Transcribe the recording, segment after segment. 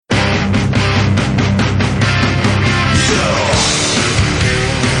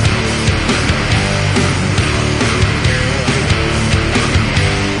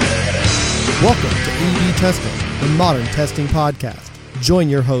Testing, the modern testing podcast. Join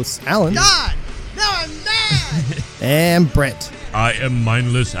your hosts, Alan. God! Now I'm mad! And Brent. I am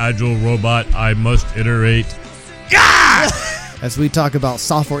mindless agile robot. I must iterate. As we talk about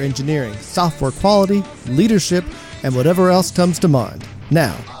software engineering, software quality, leadership, and whatever else comes to mind.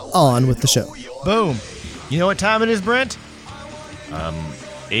 Now, on with the show. Boom. You know what time it is, Brent?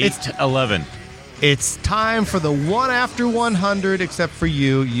 8:11. It's time for the 1 after 100, except for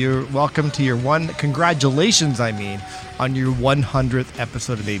you. You're welcome to your congratulations, on your 100th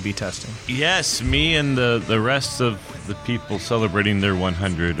episode of A/B Testing. Yes, me and the rest of the people celebrating their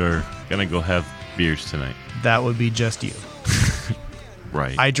 100 are going to go have beers tonight. That would be just you.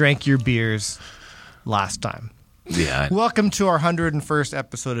 Right. I drank your beers last time. Yeah. Welcome to our 101st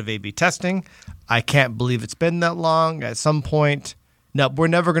episode of A/B Testing. I can't believe it's been that long. At some point, no, we're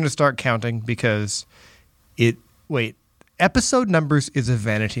never going to start counting because episode numbers is a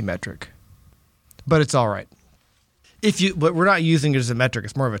vanity metric, but it's all right. But we're not using it as a metric.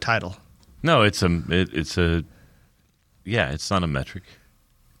 It's more of a title. No, it's not a metric.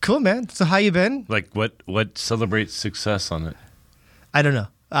 Cool, man. So how you been? Like what celebrates success on it? I don't know.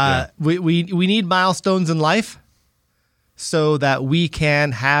 We need milestones in life so that we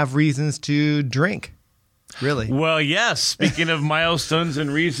can have reasons to drink. Really? Well, yes. Speaking of milestones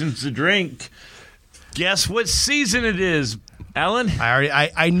and reasons to drink, guess what season it is, Alan?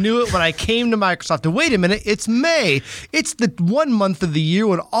 I knew it when I came to Microsoft. And wait a minute, it's May. It's the 1 month of the year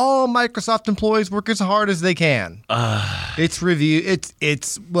when all Microsoft employees work as hard as they can. It's review.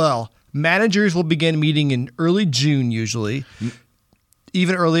 Well, managers will begin meeting in early June usually.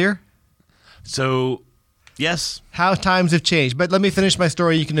 Even earlier? So, yes. How times have changed. But let me finish my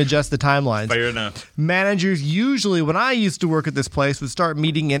story. You can adjust the timelines. Fair enough. Managers usually, when I used to work at this place, would start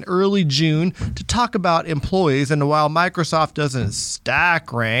meeting in early June to talk about employees. And while Microsoft doesn't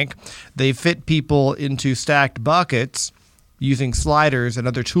stack rank, they fit people into stacked buckets using sliders and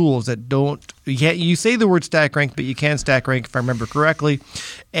other tools that don't. You say the word stack rank, but you can stack rank if I remember correctly.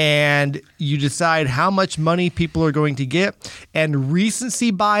 And you decide how much money people are going to get. And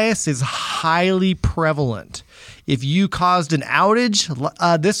recency bias is highly prevalent. If you caused an outage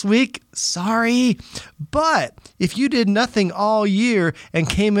this week, sorry. But if you did nothing all year and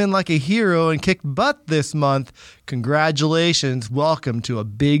came in like a hero and kicked butt this month, congratulations. Welcome to a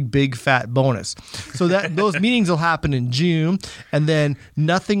big, big fat bonus. So that those meetings will happen in June, and then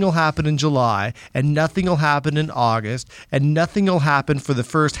nothing will happen in July, and nothing will happen in August, and nothing will happen for the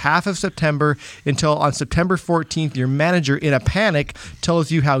first half of September until on September 14th, your manager in a panic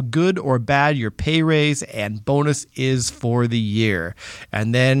tells you how good or bad your pay raise and bonus is for the year.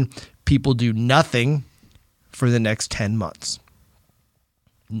 And then people do nothing for the next 10 months.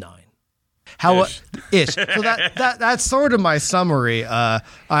 9. Ish. So that's sort of my summary.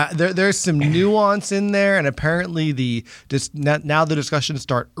 There's some nuance in there, and apparently now the discussions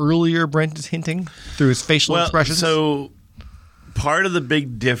start earlier. Brent is hinting through his facial expressions. So part of the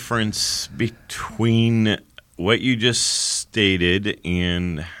big difference between what you just stated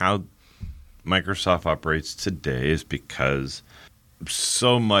and how Microsoft operates today is because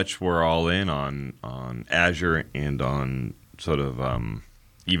so much we're all in on Azure and on sort of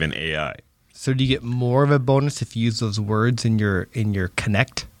even AI. So do you get more of a bonus if you use those words in your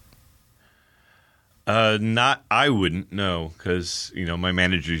Connect? I wouldn't, no, because my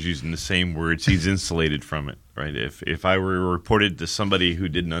manager's using the same words. He's insulated from it, right? If I were reported to somebody who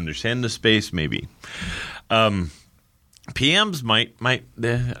didn't understand the space, maybe. PMs might.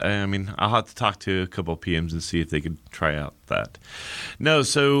 I'll have to talk to a couple of PMs and see if they could try out that. No,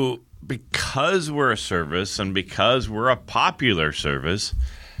 so because we're a service and because we're a popular service,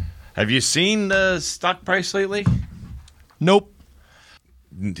 have you seen the stock price lately? Nope.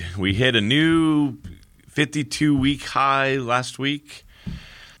 We hit a new 52-week high last week.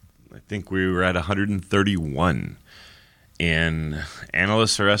 I think we were at 131. And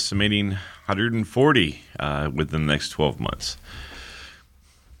analysts are estimating 140 within the next 12 months.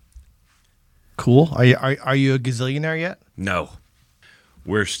 Cool. Are you a gazillionaire yet? No.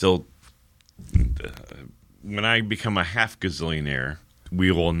 We're still... when I become a half gazillionaire, we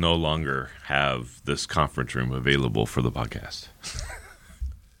will no longer have this conference room available for the podcast.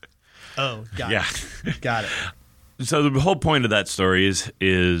 Oh, got it. Got it. So the whole point of that story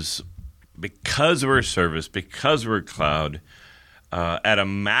is because we're a service, because we're a cloud, at a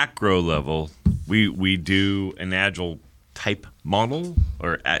macro level, we do an agile type model,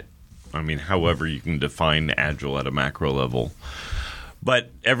 however you can define agile at a macro level.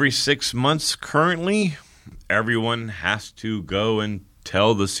 But every 6 months currently, everyone has to go and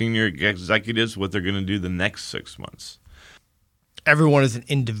tell the senior executives what they're going to do the next 6 months. Everyone as an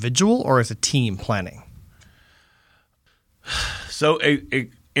individual or as a team planning? So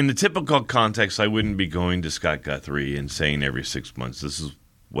in the typical context, I wouldn't be going to Scott Guthrie and saying every 6 months, "This is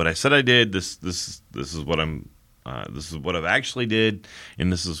what I said I did. This is what I'm. This is what I've actually did,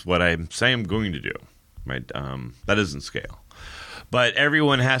 and this is what I say I'm going to do." Right? That doesn't scale. But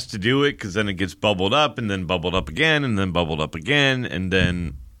everyone has to do it because then it gets bubbled up, and then bubbled up again, and then bubbled up again, and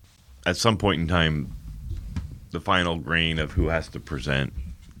then at some point in time, the final grain of who has to present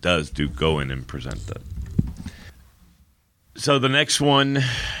does go in and present that. So the next one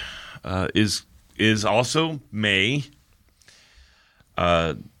is also May.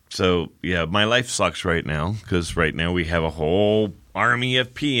 So yeah, my life sucks right now because right now we have a whole army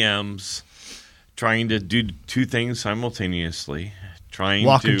of PMs trying to do two things simultaneously.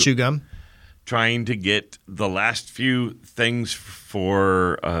 Walk and chew gum. Trying to get the last few things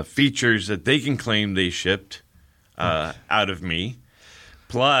for features that they can claim they shipped out of me,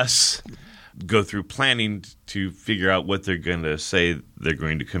 plus go through planning to figure out what they're going to say they're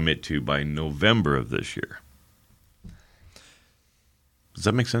going to commit to by November of this year. Does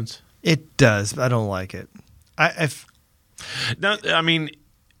that make sense? It does, but I don't like it. No, I mean,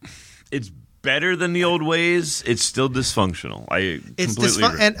 it's better than the old ways. It's still dysfunctional. It's completely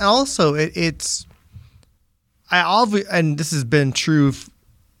agree. And also and this has been true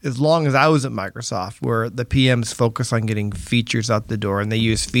as long as I was at Microsoft, where the PMs focus on getting features out the door, and they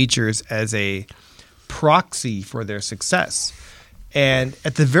use features as a proxy for their success. And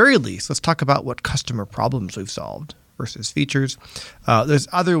at the very least, let's talk about what customer problems we've solved versus features. There's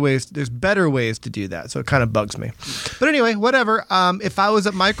other ways. There's better ways to do that. So it kind of bugs me. But anyway, whatever. If I was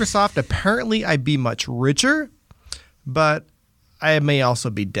at Microsoft, apparently I'd be much richer, but I may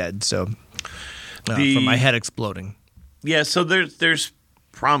also be dead. So from my head exploding. Yeah. So there's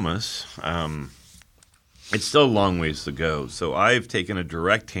promise. It's still a long ways to go. So I've taken a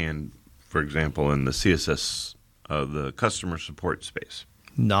direct hand, for example, in the CSS, the customer support space.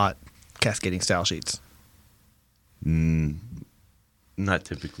 Not cascading style sheets. Not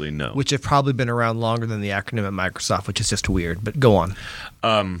typically, no. Which have probably been around longer than the acronym at Microsoft, which is just weird. But go on.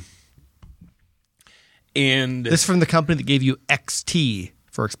 And this is from the company that gave you XT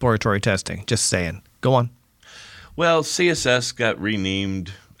for exploratory testing. Just saying. Go on. Well, CSS got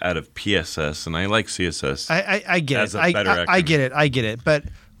renamed out of PSS, and I like CSS. I get as it. A better acronym. I get it. But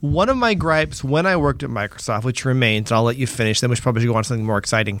one of my gripes when I worked at Microsoft, which remains, and I'll let you finish, then we should probably go on to something more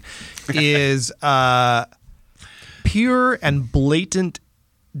exciting, is pure and blatant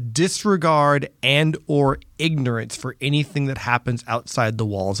disregard and or ignorance for anything that happens outside the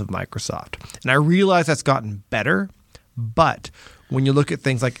walls of Microsoft. And I realize that's gotten better, but when you look at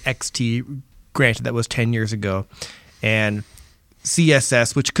things like XT, granted that was 10 years ago, and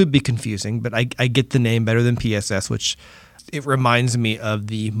CSS, which could be confusing, but I get the name better than PSS, which it reminds me of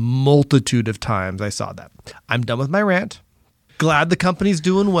the multitude of times I saw that. I'm done with my rant. Glad the company's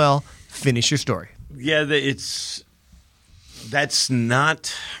doing well. Finish your story. Yeah, that's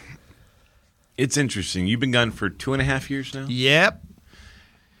not. It's interesting. You've been gone for 2.5 years now? Yep.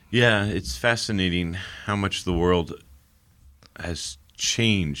 Yeah, it's fascinating how much the world has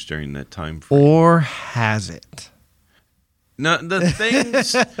changed during that time frame. Or has it? No, the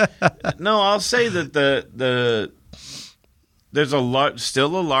things. No, I'll say that there's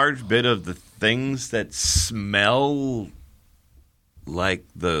still a large bit of the things that smell like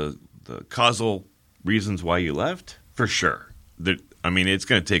the causal reasons why you left, for sure. It's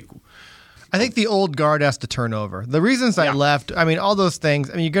going to take. I think the old guard has to turn over. The reasons I left, all those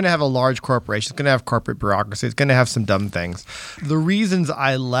things, you're going to have a large corporation. It's going to have corporate bureaucracy. It's going to have some dumb things. The reasons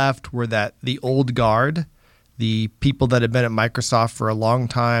I left were that the old guard, the people that had been at Microsoft for a long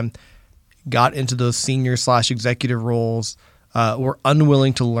time, got into those senior/executive roles, were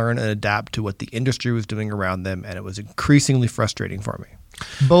unwilling to learn and adapt to what the industry was doing around them, and it was increasingly frustrating for me.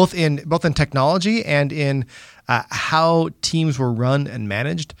 Both in technology and in how teams were run and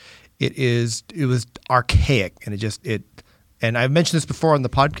managed. It was archaic, and and I've mentioned this before on the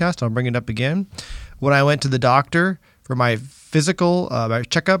podcast. I'll bring it up again. When I went to the doctor for my physical my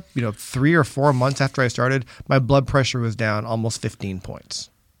checkup, 3 or 4 months after I started, my blood pressure was down almost 15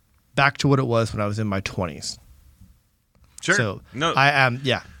 points, back to what it was when I was in my 20s. Sure. So no, I am.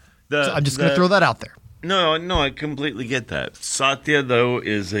 Yeah. So I'm just going to throw that out there. No, I completely get that. Satya, though,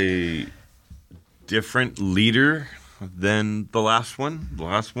 is a different leader than the last one. The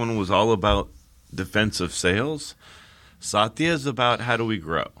last one was all about defensive sales. Satya is about how do we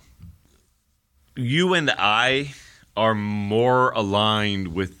grow. You and I are more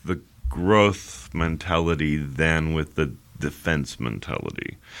aligned with the growth mentality than with the defense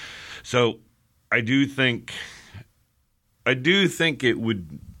mentality. So I do think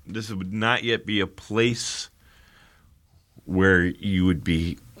this would not yet be a place where you would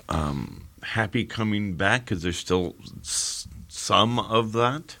be happy coming back because there's still some of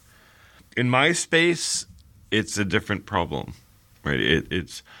that. In my space, it's a different problem, right?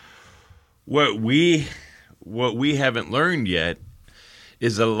 It's what we haven't learned yet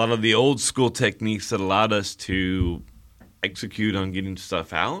is that a lot of the old school techniques that allowed us to execute on getting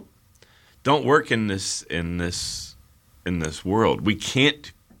stuff out don't work in this world. We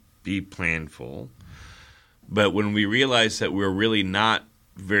can't be planful, but when we realize that we're really not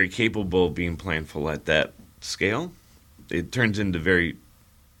very capable of being planful at that scale, it turns into very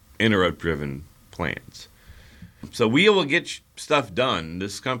interrupt-driven plans. So we will get stuff done.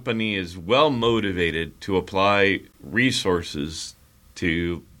 This company is well motivated to apply resources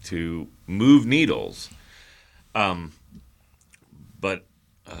to move needles. But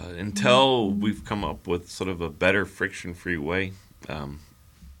until we've come up with sort of a better friction-free way,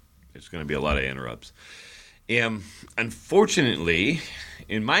 there's going to be a lot of interrupts. Unfortunately,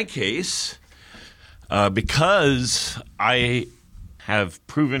 in my case, because I have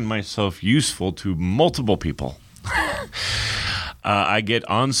proven myself useful to multiple people, I get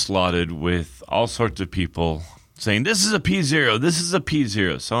onslaughted with all sorts of people saying, this is a P0, this is a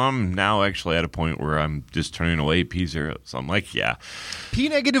P0. So I'm now actually at a point where I'm just turning away P0. So I'm like, yeah.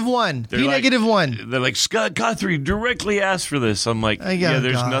 P-1. They're P-1. They're like, Scott Guthrie directly asked for this. I'm like, yeah,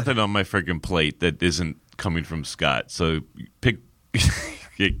 there's nothing on my freaking plate that isn't coming from Scott. So pick,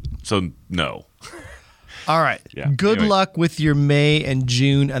 so no. All right. Yeah. Good Anyway. luck with your May and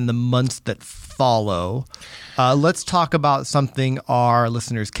June and the months that follow. Let's talk about something our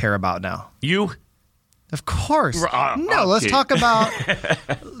listeners care about now. You? Of course. No, let's okay.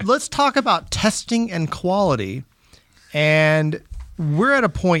 talk about testing and quality. And we're at a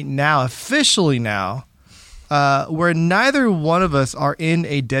point now, officially now, where neither one of us are in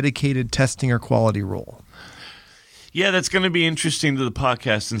a dedicated testing or quality role. Yeah, that's going to be interesting to the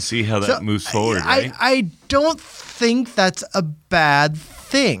podcast and see how that moves forward, right? I don't think that's a bad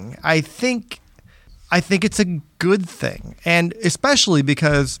thing. I think it's a good thing. And especially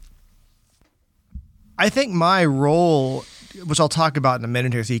because I think my role, which I'll talk about in a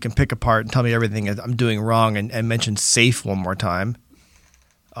minute here so you can pick apart and tell me everything I'm doing wrong and mention SAFE one more time.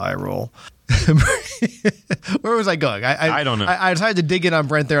 I roll. Where was I going? I don't know. I decided to dig in on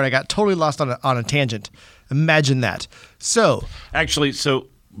Brent there and I got totally lost on a tangent. Imagine that. So Actually, so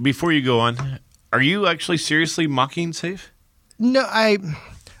before you go on, are you actually seriously mocking SAFE? no, Or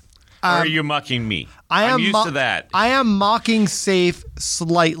are you mocking me? I'm used to that. I am mocking SAFE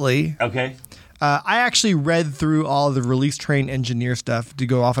slightly. Okay. I actually read through all of the release train engineer stuff to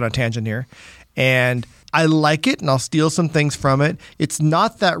go off on a tangent here. And I like it, and I'll steal some things from it. It's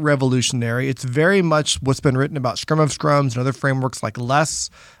not that revolutionary. It's very much what's been written about Scrum of Scrums and other frameworks like Less,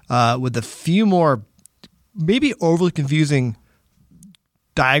 with a few more maybe overly confusing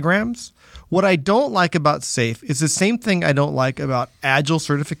diagrams. What I don't like about SAFE is the same thing I don't like about Agile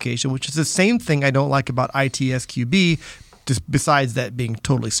certification, which is the same thing I don't like about ITSQB, just besides that being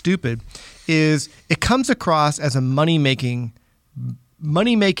totally stupid, is it comes across as a money-making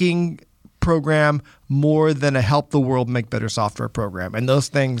program more than a help the world make better software program. And those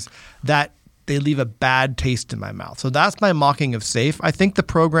things, that they leave a bad taste in my mouth. So that's my mocking of SAFE. I think the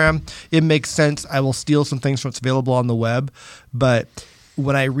program, it makes sense. I will steal some things from what's available on the web. But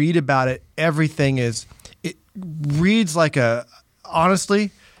when I read about it, it reads like it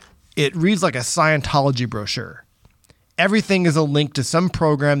reads like a Scientology brochure. Everything is a link to some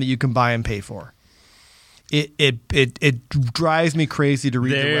program that you can buy and pay for. It drives me crazy to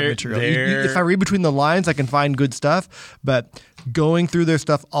read the web material. If I read between the lines, I can find good stuff, but going through their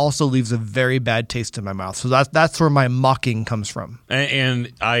stuff also leaves a very bad taste in my mouth. So that's where my mocking comes from.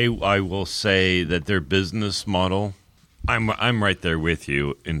 And I will say that their business model, I'm right there with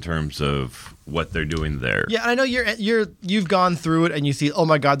you in terms of what they're doing there. Yeah, and I know you've gone through it and you see, oh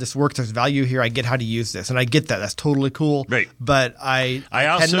my God, this works. There's value here. I get how to use this, and I get that. That's totally cool. Right. But I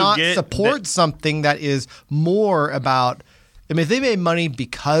also cannot get support something that is more about. I mean, if they made money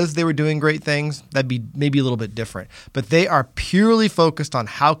because they were doing great things, that'd be maybe a little bit different. But they are purely focused on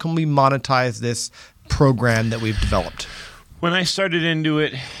how can we monetize this program that we've developed. When I started into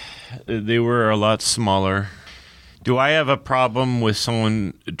it, they were a lot smaller. Do I have a problem with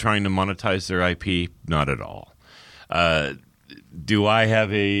someone trying to monetize their IP? Not at all. Do I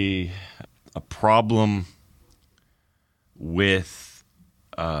have a problem with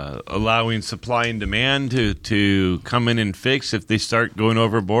allowing supply and demand to come in and fix if they start going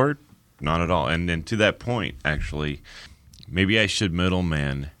overboard? Not at all. And then to that point, actually, maybe I should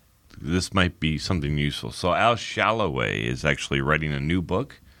middleman. This might be something useful. So Al Shalloway is actually writing a new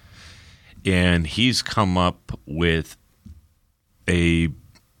book. And he's come up with a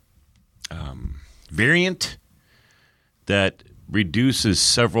variant that reduces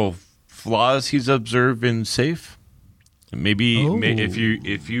several flaws he's observed in SAFe. Maybe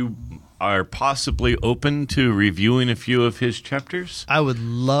if you are possibly open to reviewing a few of his chapters. I would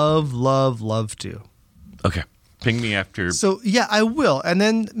love to. Okay. Ping me after. So, yeah, I will. And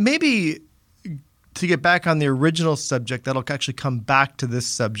then maybe to get back on the original subject, that'll actually come back to this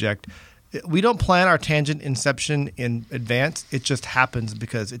subject. We don't plan our tangent inception in advance. It just happens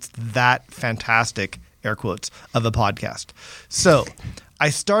because it's that fantastic, air quotes, of a podcast. So I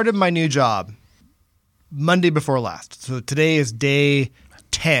started my new job Monday before last. So today is day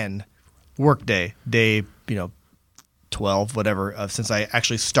 10, work day, 12, whatever, since I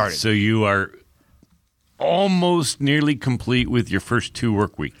actually started. So you are almost nearly complete with your first 2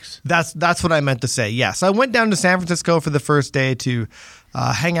 work weeks. That's what I meant to say. Yeah. So I went down to San Francisco for the first day to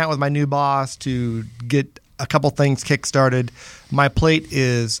hang out with my new boss, to get a couple things kickstarted. My plate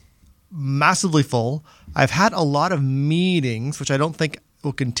is massively full. I've had a lot of meetings, which I don't think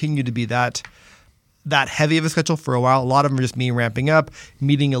will continue to be that heavy of a schedule for a while. A lot of them are just me ramping up,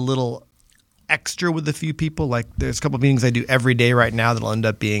 meeting a little extra with a few people. Like there's a couple of meetings I do every day right now that'll end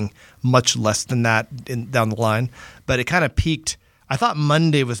up being much less than that down the line. But it kind of peaked. I thought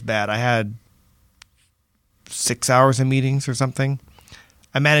Monday was bad. I had 6 hours of meetings or something.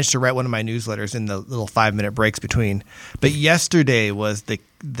 I managed to write one of my newsletters in the little 5-minute breaks between. But yesterday was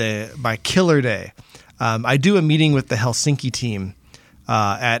my killer day. I do a meeting with the Helsinki team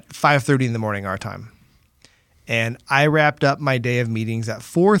at 5:30 in the morning our time. And I wrapped up my day of meetings at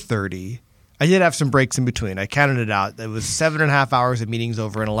 4:30. I did have some breaks in between. I counted it out. It was 7.5 hours of meetings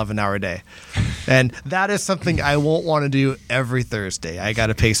over an 11-hour day. And that is something I won't want to do every Thursday. I got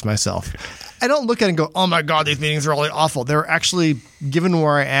to pace myself. I don't look at it and go, oh my God, these meetings are all awful. They're actually, given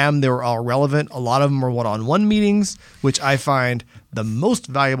where I am, they were all relevant. A lot of them are one-on-one meetings, which I find the most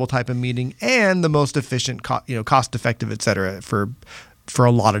valuable type of meeting and the most efficient, cost-effective, et cetera, for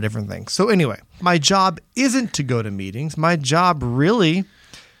a lot of different things. So anyway, my job isn't to go to meetings. My job really,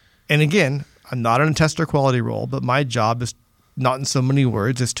 and again, I'm not in a tester quality role, but my job is, not in so many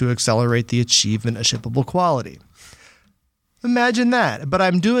words, is to accelerate the achievement of shippable quality. Imagine that. But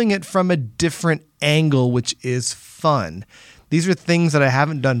I'm doing it from a different angle, which is fun. These are things that I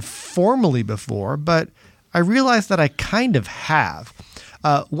haven't done formally before, but I realize that I kind of have.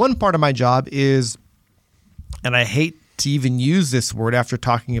 One part of my job is, and I hate to even use this word after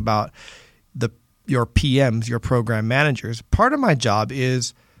talking about your PMs, your program managers, part of my job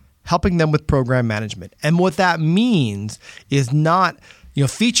is helping them with program management. And what that means is not,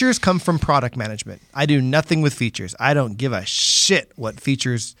 features come from product management. I do nothing with features. I don't give a shit what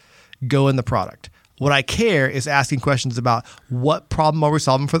features go in the product. What I care is asking questions about what problem are we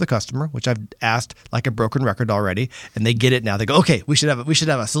solving for the customer, which I've asked like a broken record already, and they get it now. They go, okay, we should have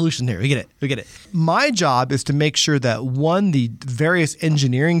a solution here. We get it. My job is to make sure that the various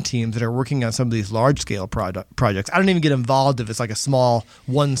engineering teams that are working on some of these large scale projects, I don't even get involved if it's like a small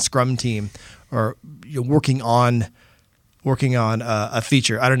one Scrum team or working on a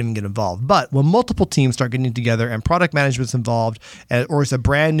feature. I don't even get involved. But when multiple teams start getting together and product management's involved, or it's a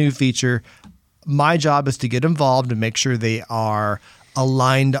brand new feature, my job is to get involved and make sure they are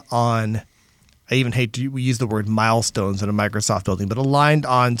aligned on, I even hate to use the word milestones in a Microsoft building, but aligned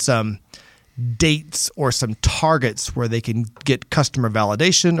on some dates or some targets where they can get customer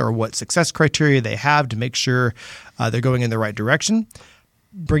validation or what success criteria they have to make sure they're going in the right direction.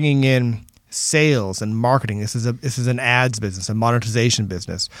 Bringing in sales and marketing. This is an ads business, a monetization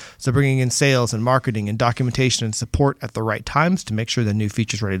business. So bringing in sales and marketing and documentation and support at the right times to make sure the new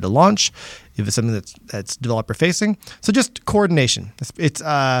feature's ready to launch, if it's something that's developer facing. So just coordination. It's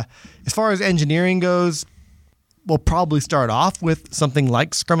as far as engineering goes, we'll probably start off with something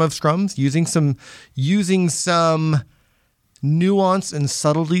like Scrum of Scrums, using some nuance and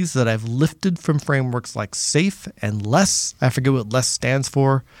subtleties that I've lifted from frameworks like SAFe and LESS. I forget what LESS stands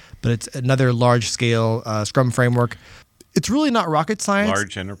for, but it's another large-scale Scrum framework. It's really not rocket science.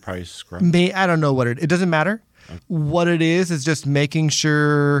 Large enterprise Scrum. I don't know what it doesn't matter. Okay. What it is just making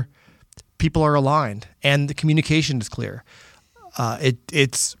sure people are aligned and the communication is clear.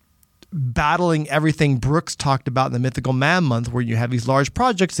 It's battling everything Brooks talked about in the Mythical Man Month, where you have these large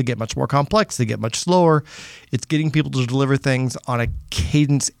projects that get much more complex, they get much slower. It's getting people to deliver things on a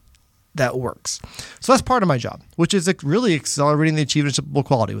cadence that works. So that's part of my job, which is really accelerating the achievement of shippable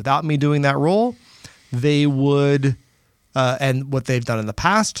quality. Without me doing that role, they would, and what they've done in the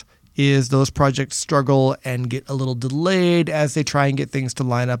past is those projects struggle and get a little delayed as they try and get things to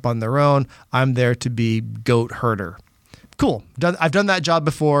line up on their own. I'm there to be goat herder. Cool. I've done that job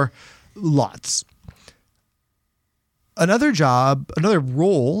before. Lots. Another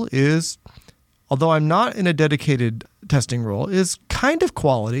role is, although I'm not in a dedicated testing role, is kind of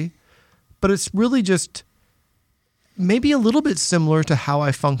quality, but it's really just maybe a little bit similar to how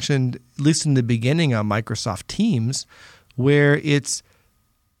I functioned, at least in the beginning on Microsoft Teams, where it's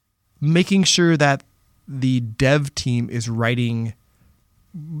making sure that the dev team is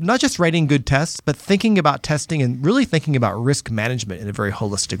not just writing good tests, but thinking about testing and really thinking about risk management in a very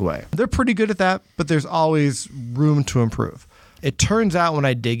holistic way. They're pretty good at that, but there's always room to improve. It turns out when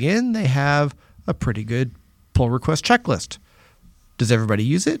I dig in, they have a pretty good pull request checklist. Does everybody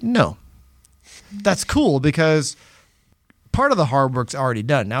use it? No. That's cool because part of the hard work's already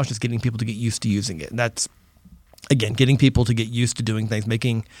done. Now it's just getting people to get used to using it. And that's, again, getting people to get used to doing things,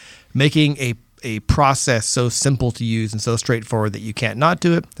 making a process so simple to use and so straightforward that you can't not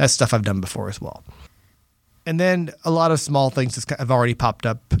do it. That's stuff I've done before as well. And then a lot of small things just have already popped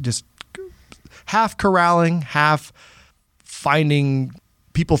up, just half corralling, half finding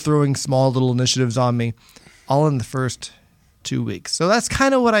people throwing small little initiatives on me, all in the first 2 weeks. So that's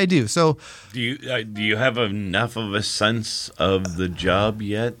kind of what I do. So do you have enough of a sense of the job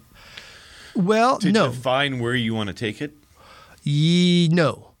yet? Well, to no. define where you want to take it?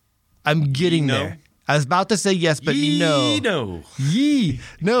 No. I'm getting there. I was about to say yes, but no.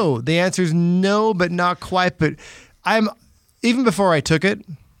 No. The answer is no, but not quite. But even before I took it,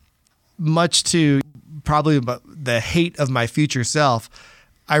 much to probably the hate of my future self,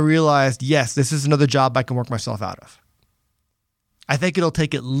 I realized, yes, this is another job I can work myself out of. I think it'll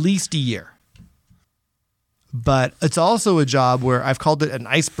take at least a year. But it's also a job where I've called it an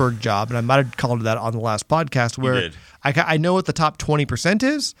iceberg job, and I might have called it that on the last podcast, where I know what the top 20%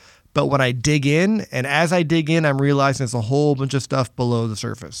 is, but when I dig in, and as I dig in, I'm realizing there's a whole bunch of stuff below the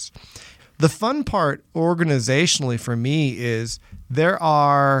surface. The fun part organizationally for me is there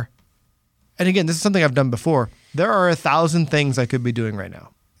are, and again, this is something I've done before, there are 1,000 things I could be doing right now.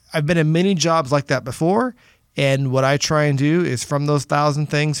 I've been in many jobs like that before, and what I try and do is from those 1,000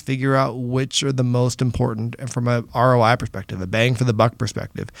 things, figure out which are the most important, and from a ROI perspective, a bang for the buck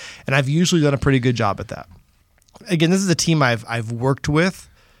perspective. And I've usually done a pretty good job at that. Again, this is a team I've worked with,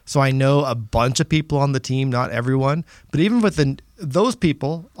 so I know a bunch of people on the team, not everyone. But even within those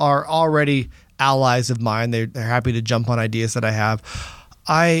people are already allies of mine. They're happy to jump on ideas that I have.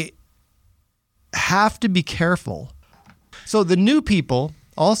 I have to be careful. So the new people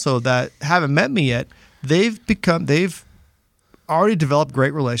also that haven't met me yet, they've already developed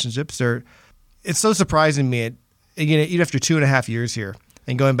great relationships. It's so surprising to me. Again, even after 2.5 years here,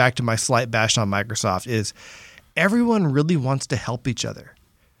 and going back to my slight bash on Microsoft, is everyone really wants to help each other.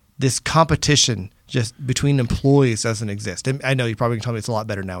 This competition just between employees doesn't exist. And I know you probably can tell me it's a lot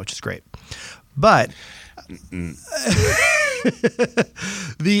better now, which is great. But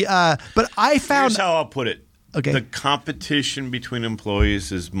but I found, here's how I'll put it. Okay. The competition between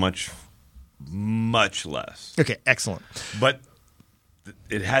employees is much less. Okay, excellent. But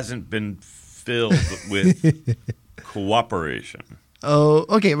it hasn't been filled with cooperation. Oh,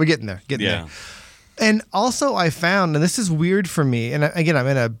 okay, we're getting there. There. And also I found, and this is weird for me, and again, I'm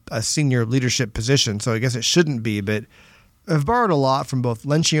in a senior leadership position, so I guess it shouldn't be, but I've borrowed a lot from both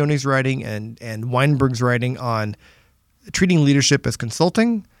Lencioni's writing and Weinberg's writing on treating leadership as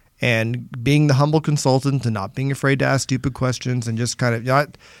consulting and being the humble consultant and not being afraid to ask stupid questions and just kind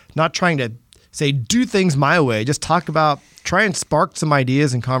of not trying to say, do things my way. Just try and spark some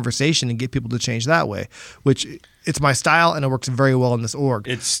ideas and conversation and get people to change that way, which it's my style and it works very well in this org.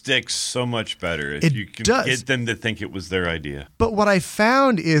 It sticks so much better if you can get them to think it was their idea. But what I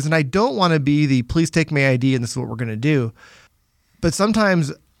found is, and I don't want to be the please take my idea and this is what we're going to do, but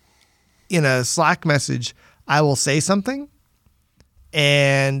sometimes in a Slack message, I will say something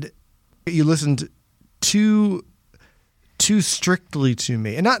and you listened too strictly to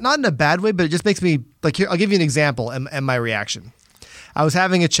me, and not in a bad way, but it just makes me like, here, I'll give you an example and my reaction. I was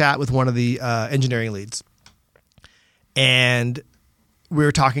having a chat with one of the engineering leads, and we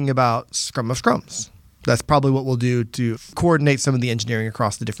were talking about Scrum of Scrums. That's probably what we'll do to coordinate some of the engineering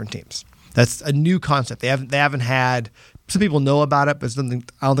across the different teams. That's a new concept. They haven't had. Some people know about it, but I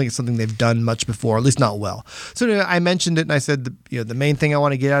don't think it's something they've done much before, at least not well. So anyway, I mentioned it, and I said, the main thing I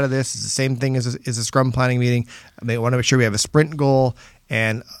want to get out of this is the same thing as a Scrum planning meeting. I want to make sure we have a sprint goal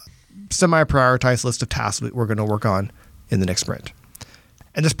and semi-prioritized list of tasks we're going to work on in the next sprint.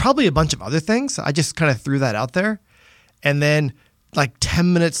 And there's probably a bunch of other things. I just kind of threw that out there, and then like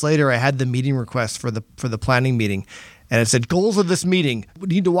 10 minutes later, I had the meeting request for the planning meeting. And it said, goals of this meeting. We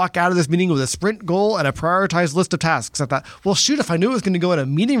need to walk out of this meeting with a sprint goal and a prioritized list of tasks. I thought, well, shoot, if I knew it was going to go in a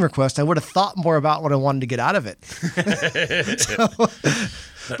meeting request, I would have thought more about what I wanted to get out of it.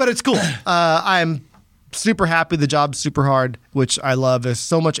 But it's cool. I'm super happy. The job's super hard, which I love. There's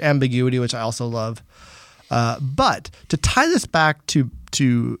so much ambiguity, which I also love. But to tie this back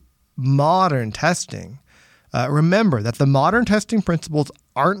to modern testing, remember that the modern testing principles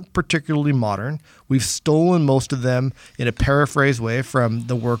aren't particularly modern. We've stolen most of them in a paraphrase way from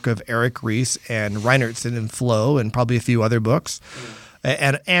the work of Eric Ries and Reinertsen in Flow and probably a few other books,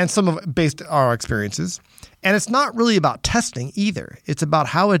 and some of it based on our experiences. And it's not really about testing either. It's about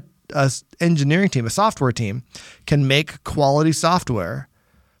how a engineering team, a software team, can make quality software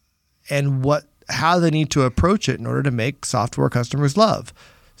and how they need to approach it in order to make software customers love.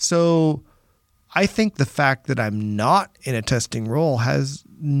 So I think the fact that I'm not in a testing role has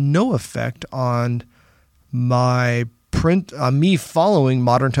no effect on me following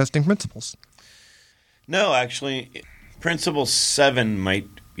modern testing principles. No, actually, Principle 7 might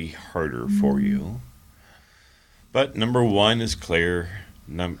be harder for you. But number 1 is clear.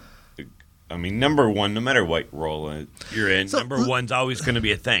 Number 1, no matter what role you're in, number 1's always going to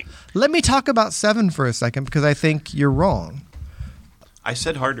be a thing. Let me talk about 7 for a second because I think you're wrong. I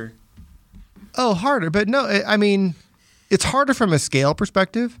said harder. Oh, harder. But no, I mean, it's harder from a scale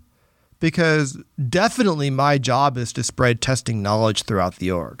perspective because definitely my job is to spread testing knowledge throughout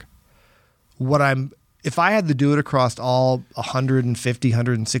the org. If I had to do it across all 150,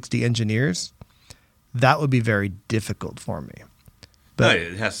 160 engineers, that would be very difficult for me. But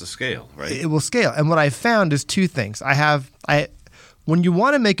it has to scale, right? It will scale. And what I found is two things. When you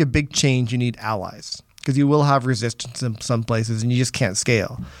want to make a big change, you need allies because you will have resistance in some places and you just can't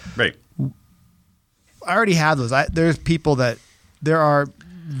scale. Right. I already have those. There are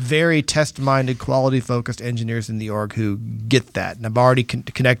very test-minded, quality-focused engineers in the org who get that. And I've already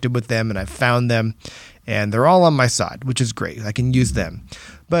connected with them and I've found them and they're all on my side, which is great. I can use them.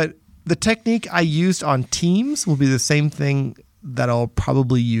 But the technique I used on teams will be the same thing that I'll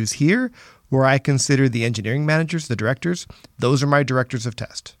probably use here, where I consider the engineering managers, the directors, those are my directors of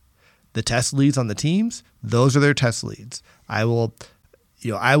test. The test leads on the teams, those are their test leads. I will,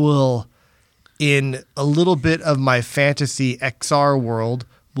 in a little bit of my fantasy XR world,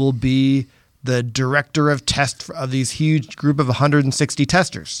 will be the director of test of these huge group of 160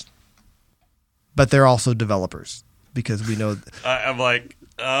 testers. But they're also developers because we know. I'm like,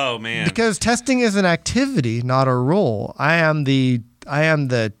 oh man. Because testing is an activity, not a role. I am the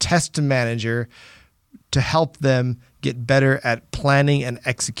test manager to help them get better at planning and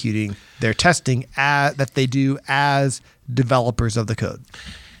executing their testing that they do as developers of the code.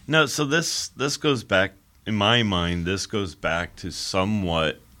 No, so this goes back, in my mind, this goes back to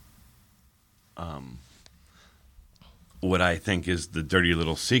somewhat what I think is the dirty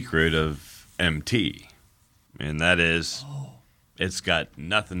little secret of MT. And that is, it's got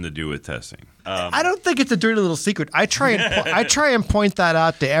nothing to do with testing. I don't think it's a dirty little secret. I try and point that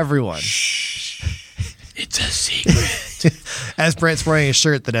out to everyone. Shh. It's a secret. As Brent's wearing a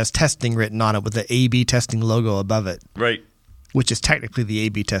shirt that has testing written on it with the A/B testing logo above it. Right. Which is technically the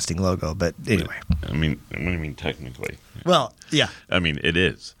A/B testing logo, but anyway. I mean, what do you mean technically? Well, yeah. I mean, it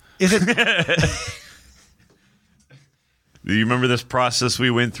is. Is it? Do you remember this process we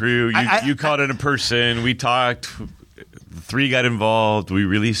went through? You called in a person. We talked. 3 got involved. We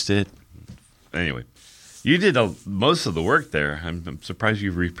released it. Anyway, you did most of the work there. I'm surprised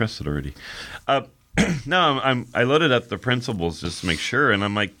you've repressed it already. No, I loaded up the principles just to make sure, and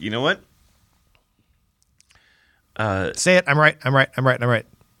I'm like, you know what? Say it. I'm right.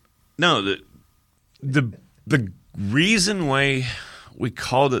 No, the reason why we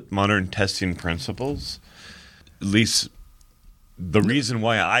called it modern testing principles, at least the reason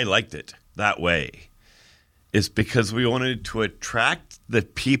why I liked it that way, is because we wanted to attract the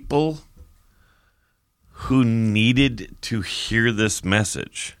people who needed to hear this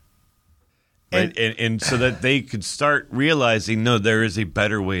message. Right? And so that they could start realizing, no, there is a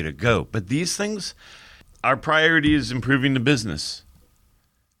better way to go. But these things, our priority is improving the business.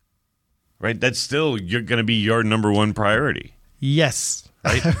 Right? That's still going to be your number one priority. Yes.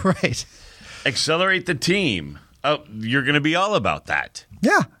 Right? Right. Accelerate the team. Oh, you're going to be all about that.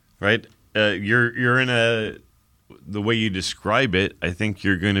 Yeah. Right? You're in the way you describe it, I think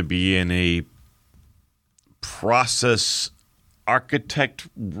you're going to be in a process architect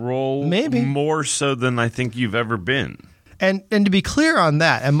role, maybe more so than I think you've ever been. And to be clear on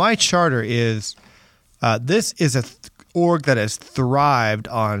that, and my charter is this is a org that has thrived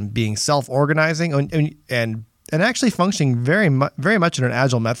on being self-organizing and actually functioning very much in an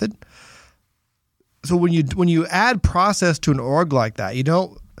agile method. So when you add process to an org like that,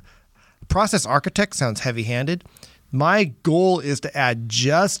 process architect sounds heavy-handed. My goal is to add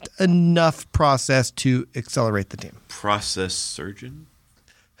just enough process to accelerate the team. Process surgeon?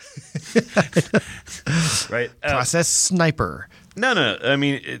 Right? Process sniper. No. I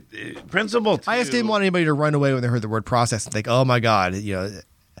mean, principle two. I just didn't want anybody to run away when they heard the word process and think, "Oh my God,"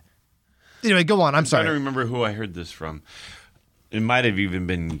 Anyway, go on. I'm sorry. I don't remember who I heard this from. It might have even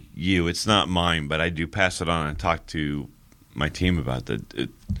been you. It's not mine, but I do pass it on and talk to my team about that.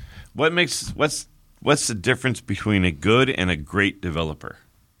 What's the difference between a good and a great developer?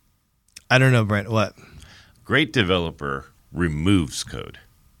 I don't know, Brent. What? Great developer removes code.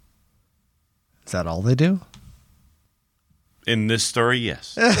 Is that all they do? In this story,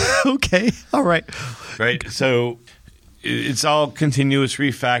 yes. Okay. All right. Right. So it's all continuous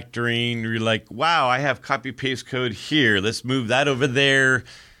refactoring. You're like, wow, I have copy paste code here. Let's move that over there.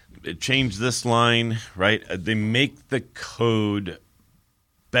 Change this line. Right. They make the code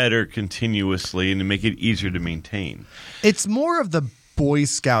better continuously and to make it easier to maintain. It's more of the Boy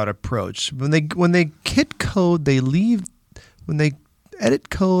Scout approach. When they hit code, they leave. When they edit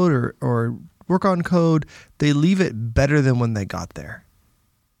code or work on code, they leave it better than when they got there.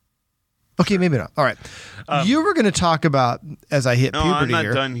 Okay, maybe not. All right. You were going to talk about as I hit puberty I'm not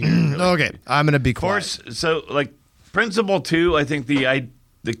here. done here. Really. Okay, I'm going to be quiet. Of course. So, like principle two, I think the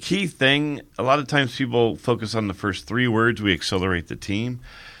key thing. A lot of times people focus on the first 3 words. We accelerate the team,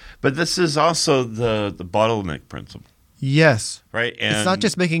 but this is also the bottleneck principle. Yes. Right. And It's not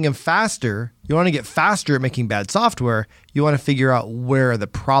just making them faster. You want to get faster at making bad software. You want to figure out where are the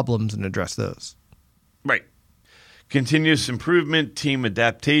problems and address those. right. Continuous improvement, team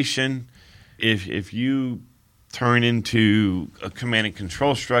adaptation. If you turn into a command and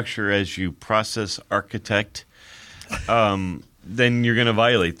control structure as you process architect, then you're going to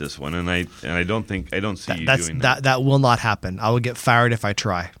violate this one. And I don't see you doing that. That will not happen. I will get fired if I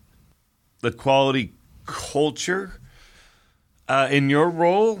try. The quality culture in your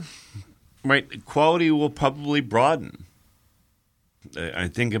role, right? Quality will probably broaden. I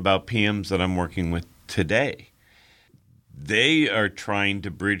think about PMs that I'm working with today. They are trying to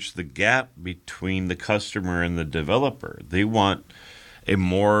bridge the gap between the customer and the developer. They want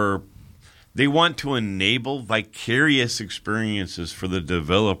to enable vicarious experiences for the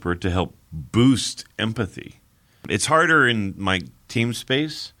developer to help boost empathy. It's harder in my team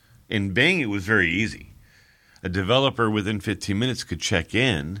space. In Bing, it was very easy. A developer within 15 minutes could check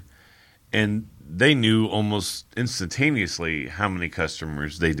in, and they knew almost instantaneously how many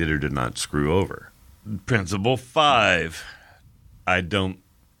customers they did or did not screw over. Principle 5,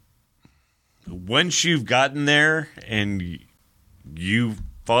 once you've gotten there and you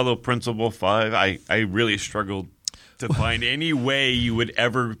follow principle 5, I really struggled to find any way you would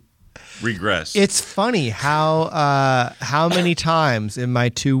ever regress. It's funny how many times in my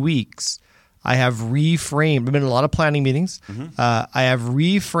 2 weeks I have reframed. I've been in a lot of planning meetings. I have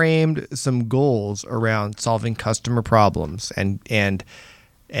reframed some goals around solving customer problems,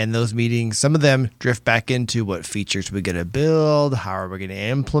 and those meetings, some of them drift back into what features we're going to build, how are we going to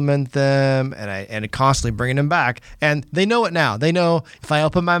implement them, and constantly bringing them back. And they know it now. They know if I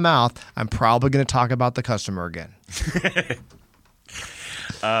open my mouth, I'm probably going to talk about the customer again.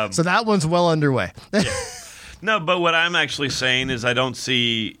 So that one's well underway. No, but what I'm actually saying is I don't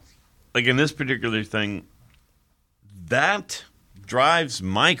see, like in this particular thing, that drives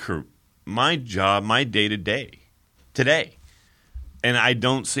my job, my day-to-day today. And I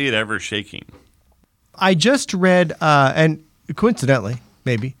don't see it ever shaking. I just read, and coincidentally,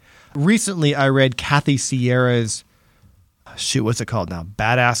 maybe, recently I read Kathy Sierra's, what's it called now?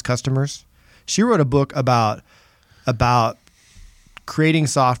 Badass Customers. She wrote a book about creating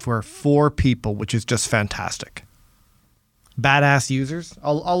software for people, which is just fantastic. Badass users.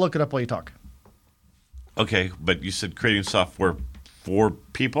 I'll look it up while you talk. Okay, but you said creating software for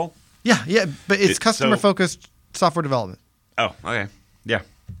people? Yeah, but it's customer-focused software development. Oh, okay. Yeah.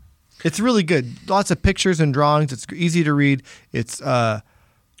 It's really good. Lots of pictures and drawings. It's easy to read. It's, your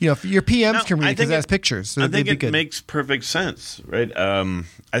PMs can read because it has pictures. So I think it makes perfect sense, right?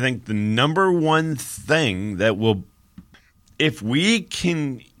 I think the number one thing that will, if we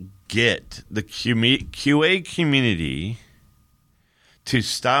can get the QA community to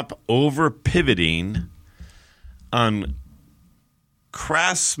stop over pivoting on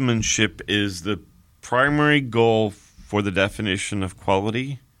craftsmanship is the primary goal for the definition of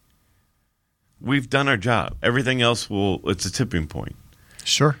quality, we've done our job. Everything else it's a tipping point.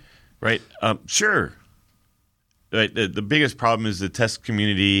 Sure. Right? Sure. Right. The biggest problem is the test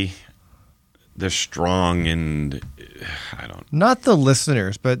community. They're strong and Not the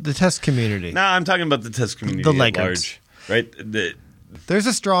listeners, but the test community. No, I'm talking about the test community The at laggards. large. Right? There's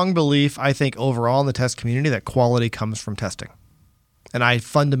a strong belief, I think, overall in the test community that quality comes from testing. And I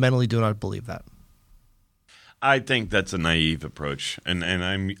fundamentally do not believe that. I think that's a naive approach, and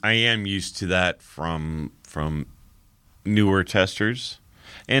I am used to that from newer testers.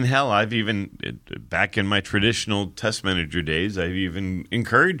 And hell, I've even, back in my traditional test manager days, I've even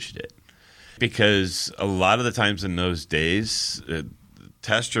encouraged it. Because a lot of the times in those days,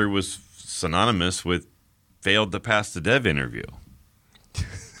 tester was synonymous with failed to pass the dev interview.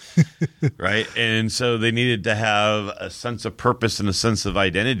 Right? And so they needed to have a sense of purpose and a sense of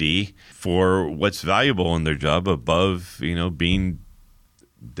identity for what's valuable in their job above, being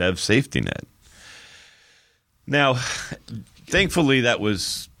dev safety net. Now, thankfully, that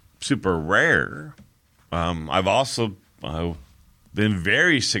was super rare. I've also been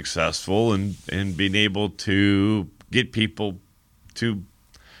very successful in being able to get people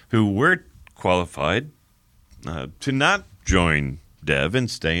who were qualified to not join dev and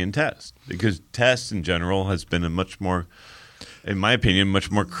stay in test, because test in general has been a much more, in my opinion,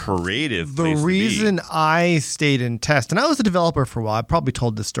 much more creative place to be. The reason I stayed in test, and I was a developer for a while, I probably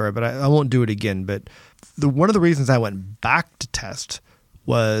told this story, but I won't do it again. But one of the reasons I went back to test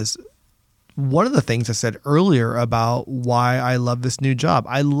was one of the things I said earlier about why I love this new job.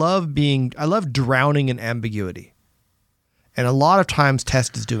 I love drowning in ambiguity. And a lot of times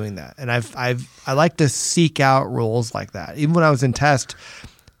test is doing that. And I like to seek out roles like that. Even when I was in test,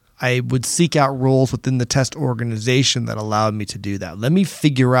 I would seek out roles within the test organization that allowed me to do that. Let me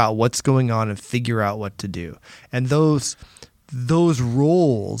figure out what's going on and figure out what to do. And those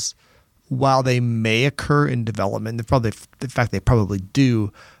roles, while they may occur in development, in fact, they probably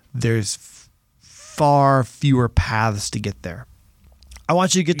do, there's far fewer paths to get there. I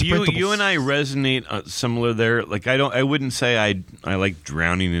want you to get to principles. You and I resonate similar there. Like I wouldn't say I like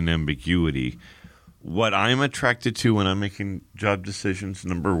drowning in ambiguity. What I'm attracted to when I'm making job decisions,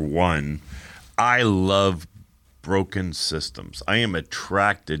 number one, I love broken systems. I am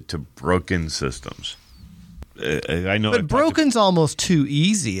attracted to broken systems. I know, but broken's almost too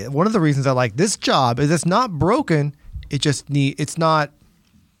easy. One of the reasons I like this job is it's not broken. It needs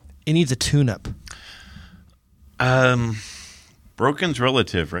a tune-up. Broken's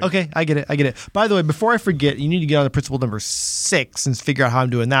relative, right? Okay, I get it. By the way, before I forget, you need to get on to principle number 6 and figure out how I'm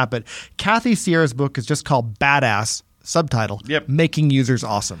doing that. But Kathy Sierra's book is just called Badass, subtitle, Yep. Making Users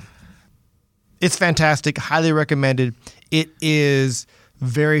Awesome. It's fantastic, highly recommended. It is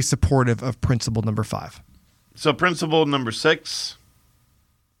very supportive of principle number 5. So principle number 6.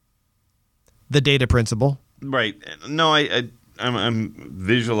 The data principle. Right. No, I'm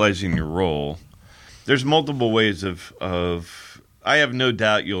visualizing your role. There's multiple ways of I have no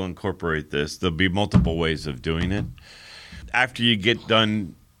doubt you'll incorporate this. There'll be multiple ways of doing it. After you get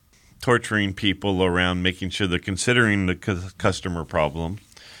done torturing people around making sure they're considering the customer problem,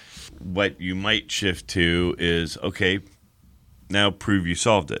 what you might shift to is, okay, now prove you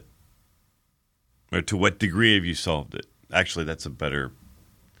solved it. Or to what degree have you solved it? Actually, that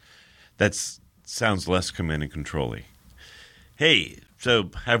sounds less command and control-y. Hey, so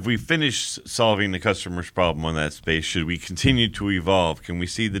have we finished solving the customer's problem on that space? Should we continue to evolve? Can we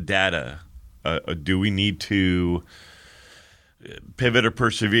see the data? Do we need to pivot or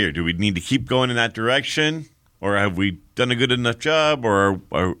persevere? Do we need to keep going in that direction? Or have we done a good enough job? Or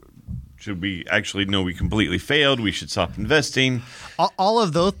should we actually know we completely failed? We should stop investing. All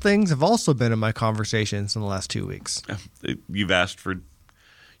of those things have also been in my conversations in the last 2 weeks. You've asked for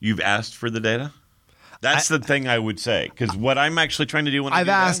the data? That's the thing I would say, because what I'm actually trying to do when I've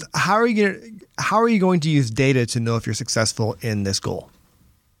asked, how are you going to use data to know if you're successful in this goal?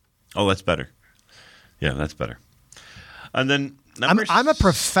 Oh, that's better. Yeah, that's better. And then I'm a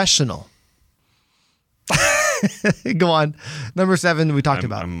professional. Go on. Number 7 we talked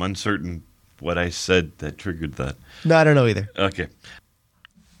about. I'm uncertain what I said that triggered that. No, I don't know either. Okay.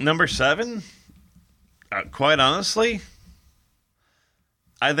 Number 7, quite honestly,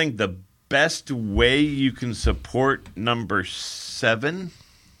 I think the best way you can support number 7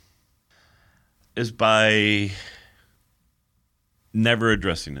 is by never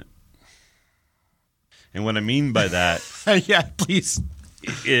addressing it. And what I mean by that yeah, please.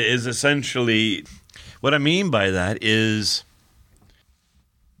 Is essentially what I mean by that is,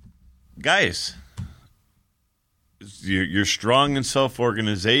 guys, you're strong in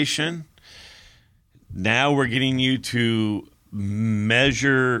self-organization. Now we're getting you to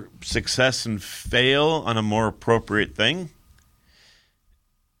measure success and fail on a more appropriate thing.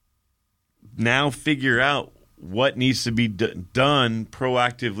 Now figure out what needs to be done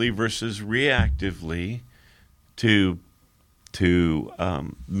proactively versus reactively to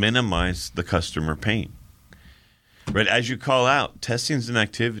minimize the customer pain. Right? As you call out, testing is an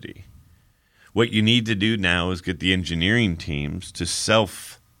activity. What you need to do now is get the engineering teams to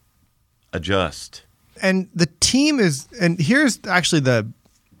self-adjust. and the team is, and here's actually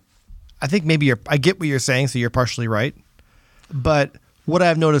I think maybe I get what you're saying, so you're partially right. But what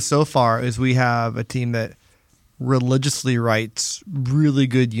I've noticed so far is we have a team that religiously writes really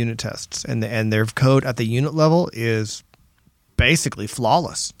good unit tests, and their code at the unit level is basically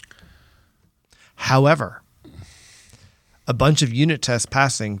flawless. However, a bunch of unit tests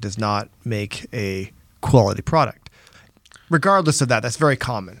passing does not make a quality product. Regardless of that, that's very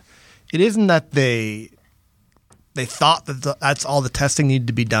common. It isn't that they thought that that's all the testing needed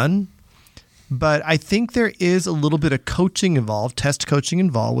to be done, but I think there is a little bit of coaching involved, test coaching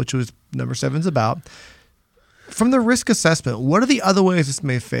involved, which was number 7's about. From the risk assessment, what are the other ways this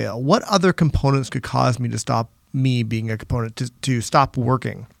may fail? What other components could cause me being a component to stop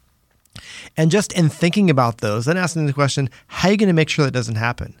working? And just in thinking about those, then asking the question, how are you going to make sure that doesn't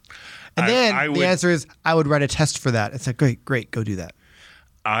happen? And then the answer is, I would write a test for that. It's like, great, go do that.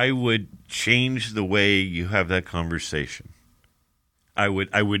 I would change the way you have that conversation. I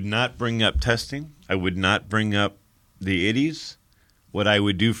would not bring up testing. I would not bring up the IDIs. What I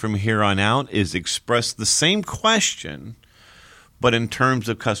would do from here on out is express the same question, but in terms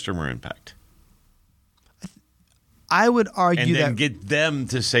of customer impact. I would argue and then that get them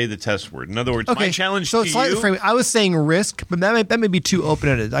to say the test word. In other words, my challenge so to slightly you. framing, I was saying risk, but that may be too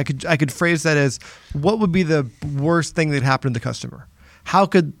open-ended. I could phrase that as, what would be the worst thing that happened to the customer? How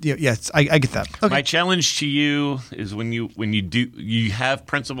could yes, I get that. Okay. My challenge to you is when you have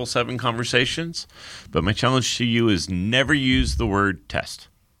Principle 7 conversations, but my challenge to you is never use the word test.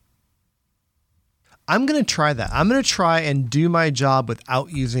 I'm going to try that. I'm going to try and do my job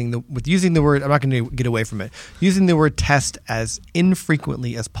without using the word. I'm not going to get away from it. Using the word test as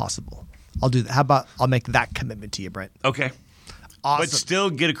infrequently as possible. I'll do that. How about I'll make that commitment to you, Brent? Okay. Awesome. But still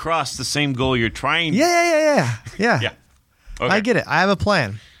get across the same goal you're trying. Yeah. Yeah. Okay. I get it. I have a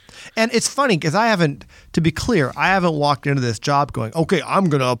plan. And it's funny because to be clear, I haven't walked into this job going, okay, I'm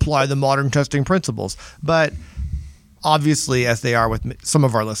going to apply the modern testing principles. But obviously, as they are with some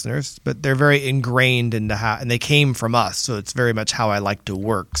of our listeners, but they're very ingrained into how, and they came from us. So it's very much how I like to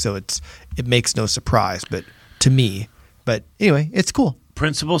work. So it makes no surprise, but to me. But anyway, it's cool.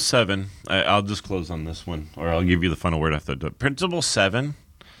 Principle 7, I'll just close on this one, or I'll give you the final word after that. Principle 7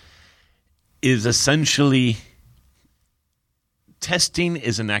 is essentially testing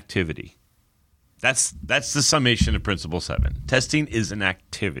is an activity. That's the summation of Principle 7. Testing is an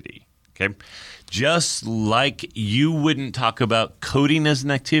activity. Okay, just like you wouldn't talk about coding as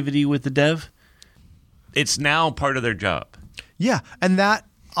an activity with the dev, it's now part of their job. Yeah, and that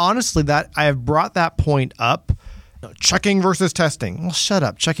honestly, that I have brought that point up. Checking versus testing. Well, shut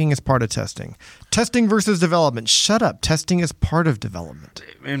up. Checking is part of testing. Testing versus development. Shut up. Testing is part of development.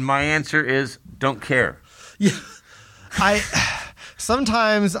 And my answer is don't care. Yeah,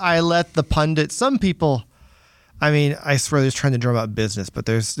 sometimes I let the pundits. Some people. I mean, I swear they're trying to drum up business, but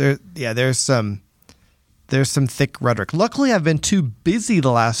there's some thick rhetoric. Luckily, I've been too busy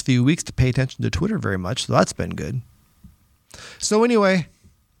the last few weeks to pay attention to Twitter very much, so that's been good. So anyway,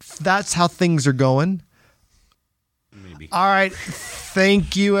 that's how things are going. Maybe. All right.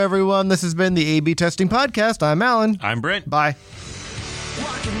 Thank you, everyone. This has been the A/B Testing Podcast. I'm Alan. I'm Brent. Bye.